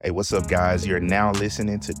Hey, what's up, guys? You're now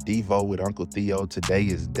listening to Devo with Uncle Theo. Today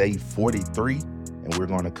is day 43, and we're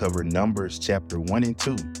going to cover Numbers chapter 1 and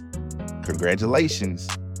 2. Congratulations,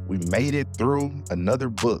 we made it through another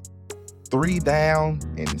book. 3 down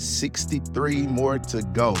and 63 more to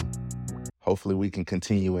go. Hopefully, we can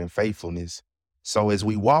continue in faithfulness. So, as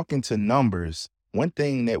we walk into Numbers, one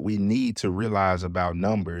thing that we need to realize about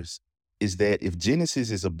Numbers is that if Genesis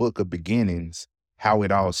is a book of beginnings, how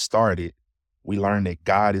it all started, we learn that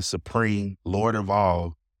God is supreme, Lord of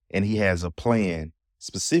all, and he has a plan,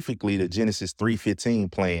 specifically the Genesis 3:15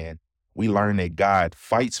 plan. We learn that God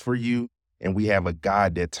fights for you, and we have a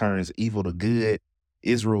God that turns evil to good.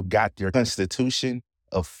 Israel got their constitution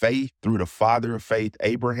of faith through the father of faith,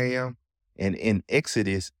 Abraham. And in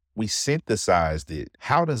Exodus, we synthesized it.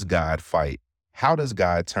 How does God fight? How does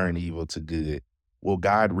God turn evil to good? Well,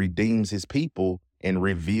 God redeems his people and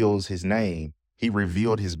reveals his name. He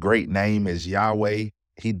revealed his great name as Yahweh.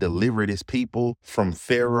 He delivered his people from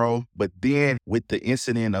Pharaoh. But then with the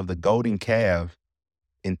incident of the golden calf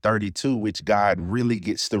in 32, which God really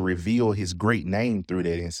gets to reveal his great name through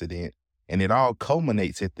that incident. And it all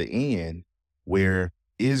culminates at the end where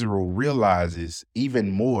Israel realizes even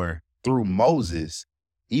more through Moses,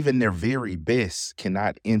 even their very best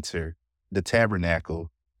cannot enter the tabernacle,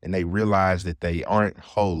 and they realize that they aren't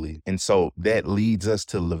holy. And so that leads us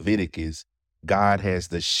to Leviticus. God has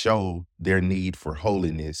to show their need for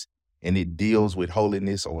holiness, and it deals with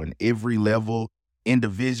holiness on every level: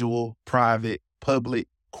 individual, private, public,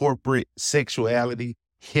 corporate, sexuality,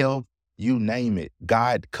 health, you name it.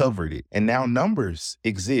 God covered it. And now Numbers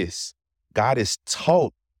exists. God has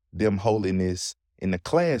taught them holiness in the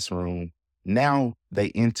classroom. Now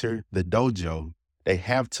they enter the dojo. They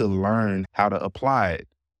have to learn how to apply it.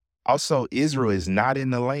 Also, Israel is not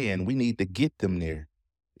in the land. We need to get them there.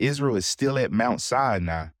 Israel is still at Mount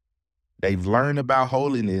Sinai. They've learned about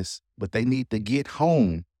holiness, but they need to get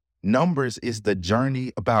home. Numbers is the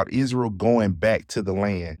journey about Israel going back to the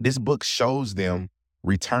land. This book shows them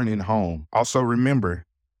returning home. Also remember,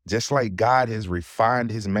 just like God has refined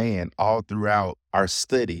his man all throughout our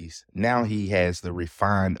studies, now he has to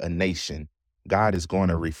refine a nation. God is going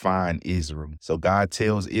to refine Israel. So God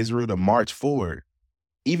tells Israel to march forward.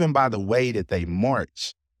 Even by the way that they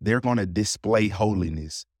march, they're going to display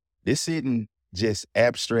holiness. This isn't just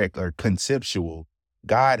abstract or conceptual.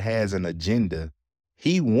 God has an agenda.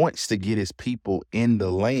 He wants to get his people in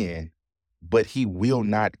the land, but he will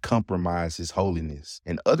not compromise his holiness.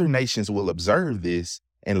 And other nations will observe this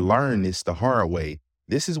and learn this the hard way.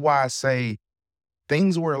 This is why I say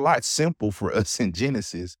things were a lot simple for us in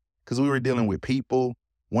Genesis, because we were dealing with people,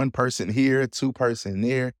 one person here, two person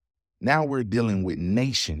there. Now we're dealing with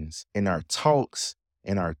nations, and our talks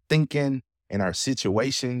and our thinking and our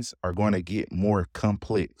situations are going to get more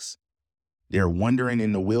complex. They're wandering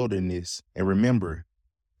in the wilderness. And remember,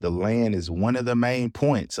 the land is one of the main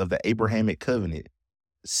points of the Abrahamic covenant: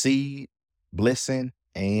 seed, blessing,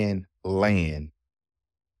 and land.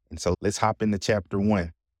 And so let's hop into chapter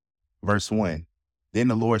 1, verse 1. Then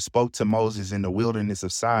the Lord spoke to Moses in the wilderness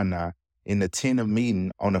of Sinai in the tent of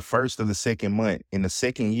meeting on the first of the second month, in the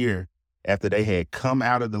second year after they had come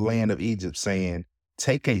out of the land of Egypt, saying,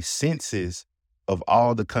 take a census of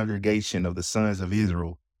all the congregation of the sons of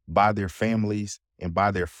Israel by their families and by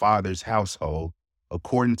their father's household,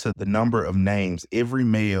 according to the number of names, every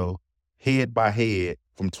male, head by head,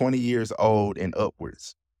 from 20 years old and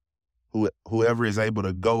upwards. Whoever is able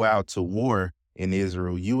to go out to war in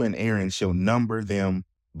Israel, you and Aaron shall number them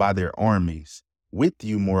by their armies. With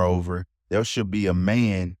you, moreover, there shall be a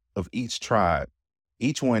man of each tribe,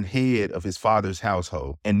 each one head of his father's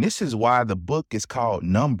household. And this is why the book is called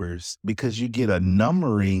Numbers, because you get a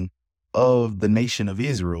numbering of the nation of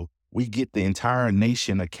Israel. We get the entire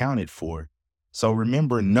nation accounted for. So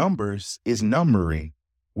remember, Numbers is numbering.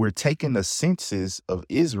 We're taking the census of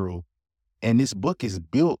Israel, and this book is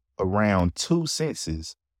built around two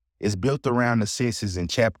census. It's built around the census in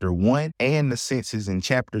chapter 1 and the census in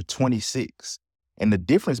chapter 26. And the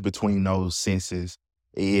difference between those census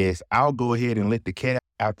is, I'll go ahead and let the cat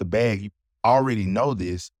out the bag. You already know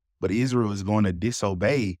this, but Israel is going to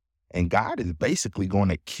disobey, and God is basically going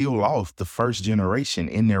to kill off the first generation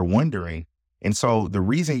in their wandering. And so the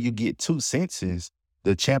reason you get two census,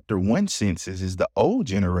 the chapter 1 census is the old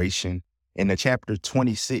generation, and the chapter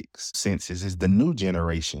 26 census is the new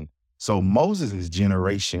generation. So Moses'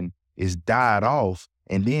 generation is died off,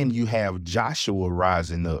 and then you have Joshua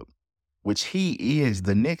rising up, which he is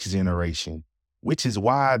the next generation, which is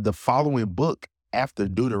why the following book after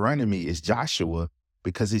Deuteronomy is Joshua,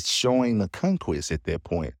 because it's showing the conquest at that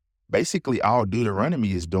point. Basically, all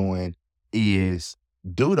Deuteronomy is doing is,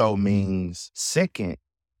 Deuto means second,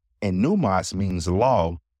 and pneumos means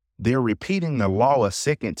law. They're repeating the law a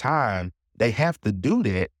second time. They have to do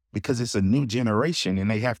that because it's a new generation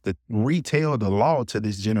and they have to retell the law to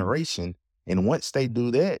this generation. And once they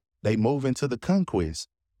do that, they move into the conquest.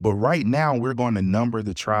 But right now, we're going to number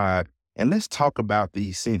the tribe. And let's talk about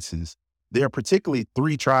these census. There are particularly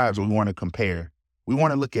 3 tribes we want to compare. We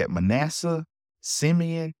want to look at Manasseh,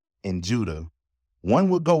 Simeon, and Judah. One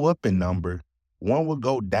will go up in number, one will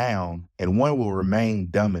go down, and one will remain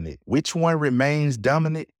dominant. Which one remains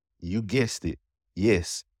dominant? You guessed it.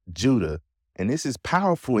 Yes, Judah. And this is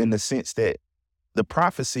powerful in the sense that the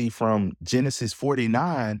prophecy from Genesis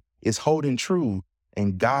 49 is holding true,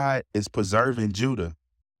 and God is preserving Judah.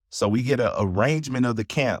 So we get an arrangement of the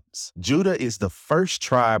camps. Judah is the first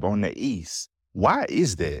tribe on the east. Why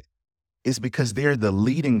is that? It's because they're the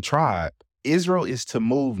leading tribe. Israel is to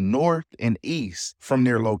move north and east from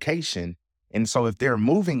their location. And so if they're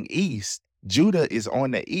moving east, Judah is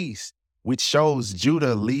on the east, which shows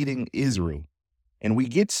Judah leading Israel. And we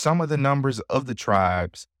get some of the numbers of the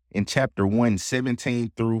tribes in chapter 1,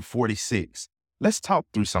 17 through 46. Let's talk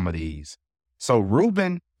through some of these. So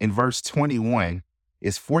Reuben in verse 21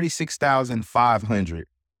 is 46,500.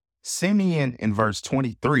 Simeon in verse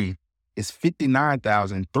 23 is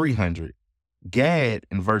 59,300. Gad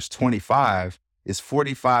in verse 25 is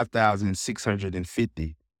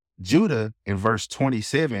 45,650. Judah in verse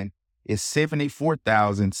 27 is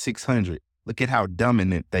 74,600. Look at how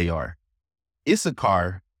dominant they are.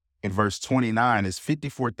 Issachar in verse 29 is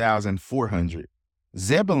 54,400.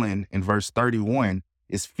 Zebulun in verse 31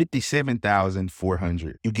 is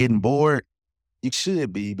 57,400. You getting bored? You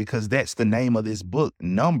should be, because that's the name of this book,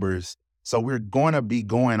 Numbers. So we're going to be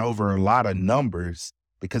going over a lot of numbers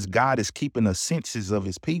because God is keeping a census of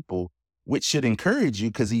his people, which should encourage you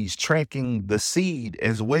because he's tracking the seed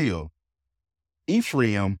as well.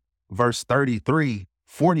 Ephraim, verse 33,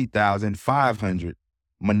 40,500.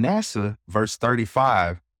 Manasseh, verse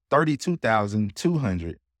 35,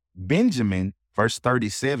 32,200. Benjamin, verse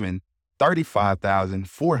 37,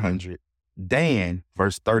 35,400. Dan,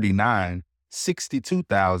 verse 39,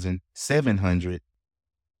 62,700.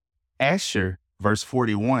 Asher, verse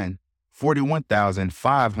 41,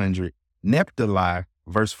 41,500. Naphtali,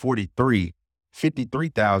 verse 43,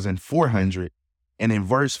 53,400. And in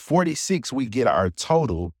verse 46, we get our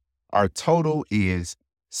total. Our total is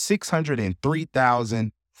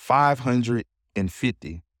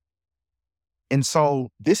 603,550. And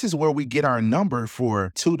so this is where we get our number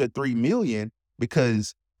for 2 to 3 million,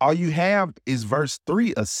 because all you have is verse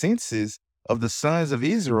 3, a census of the sons of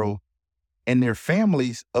Israel and their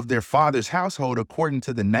families of their father's household according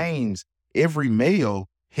to the names, every male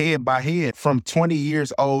head by head from 20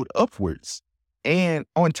 years old upwards. And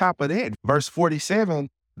on top of that, verse 47,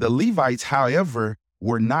 the Levites, however,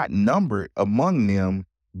 were not numbered among them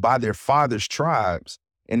by their fathers' tribes.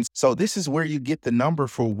 And so this is where you get the number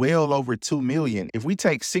for well over 2 million. If we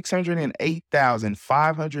take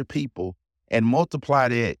 608,500 people and multiply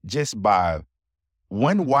that just by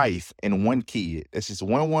one wife and one kid, that's just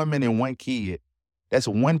one woman and one kid, that's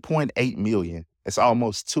 1.8 million. That's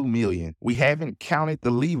almost 2 million. We haven't counted the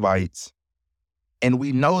Levites, and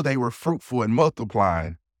we know they were fruitful and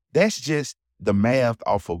multiplying. That's just the math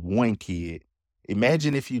off of one kid.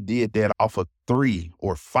 Imagine if you did that off of 3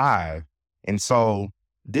 or 5. And so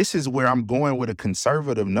this is where I'm going with a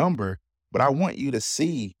conservative number, but I want you to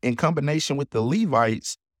see, in combination with the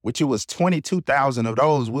Levites, which it was 22,000 of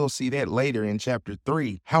those, we'll see that later in chapter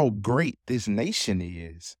 3, how great this nation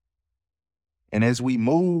is. And as we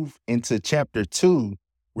move into chapter 2,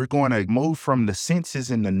 we're going to move from the census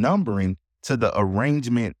and the numbering to the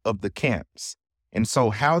arrangement of the camps. And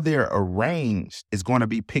so how they're arranged is going to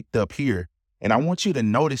be picked up here. And I want you to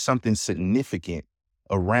notice something significant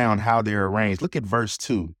around how they're arranged. Look at verse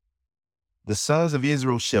 2. The sons of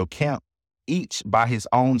Israel shall camp, each by his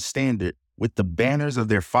own standard, with the banners of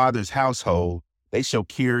their father's household. They shall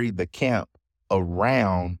carry the camp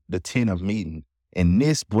around the tent of meeting. And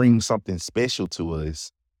this brings something special to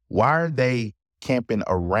us. Why are they camping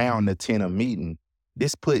around the tent of meeting?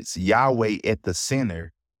 This puts Yahweh at the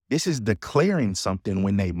center. This is declaring something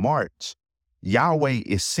when they march. Yahweh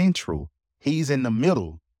is central. He's in the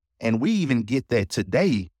middle. And we even get that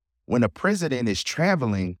today when a president is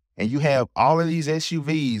traveling and you have all of these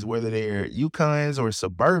SUVs, whether they're Yukons or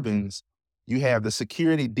Suburbans, you have the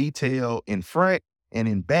security detail in front and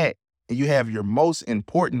in back, and you have your most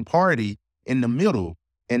important party in the middle.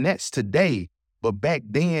 And that's today. But back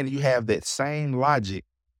then you have that same logic.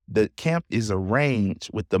 The camp is arranged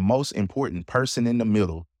with the most important person in the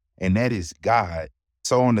middle, and that is God.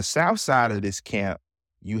 So on the south side of this camp,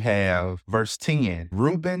 you have verse 10,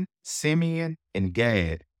 Reuben, Simeon, and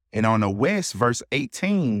Gad. And on the west, verse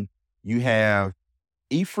 18, you have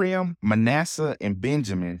Ephraim, Manasseh, and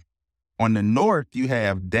Benjamin. On the north, you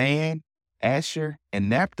have Dan, Asher, and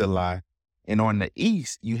Naphtali. And on the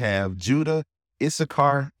east, you have Judah,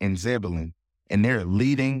 Issachar, and Zebulun. And they're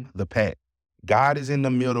leading the pack. God is in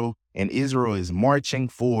the middle, and Israel is marching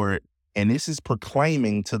forward. And this is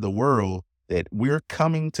proclaiming to the world that we're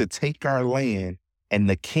coming to take our land, and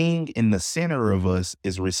the king in the center of us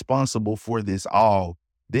is responsible for this all.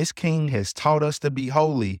 This king has taught us to be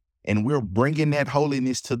holy, and we're bringing that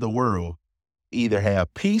holiness to the world. Either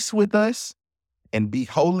have peace with us and be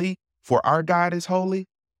holy, for our God is holy,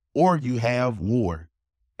 or you have war.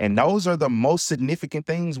 And those are the most significant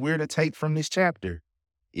things we're to take from this chapter.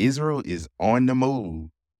 Israel is on the move.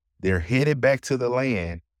 They're headed back to the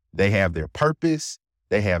land. They have their purpose,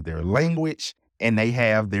 they have their language, and they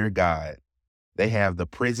have their God. They have the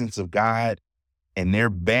presence of God, and their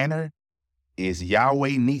banner is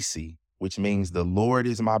Yahweh Nisi, which means the Lord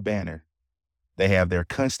is my banner. They have their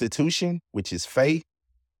constitution, which is faith.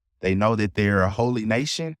 They know that they're a holy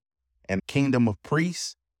nation and kingdom of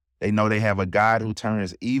priests. They know they have a God who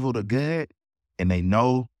turns evil to good, and they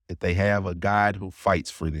know that they have a God who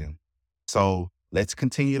fights for them. So let's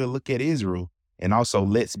continue to look at Israel, and also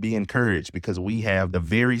let's be encouraged, because we have the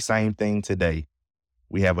very same thing today.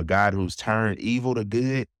 We have a God who's turned evil to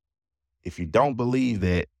good. If you don't believe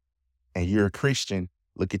that and you're a Christian,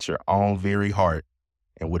 look at your own very heart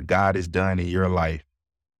and what God has done in your life.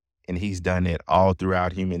 And he's done it all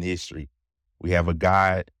throughout human history. We have a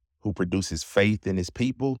God who produces faith in his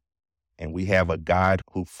people, and we have a God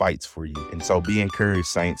who fights for you. And so be encouraged,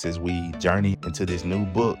 saints, as we journey into this new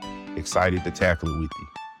book. Excited to tackle it with you.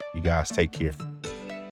 You guys take care.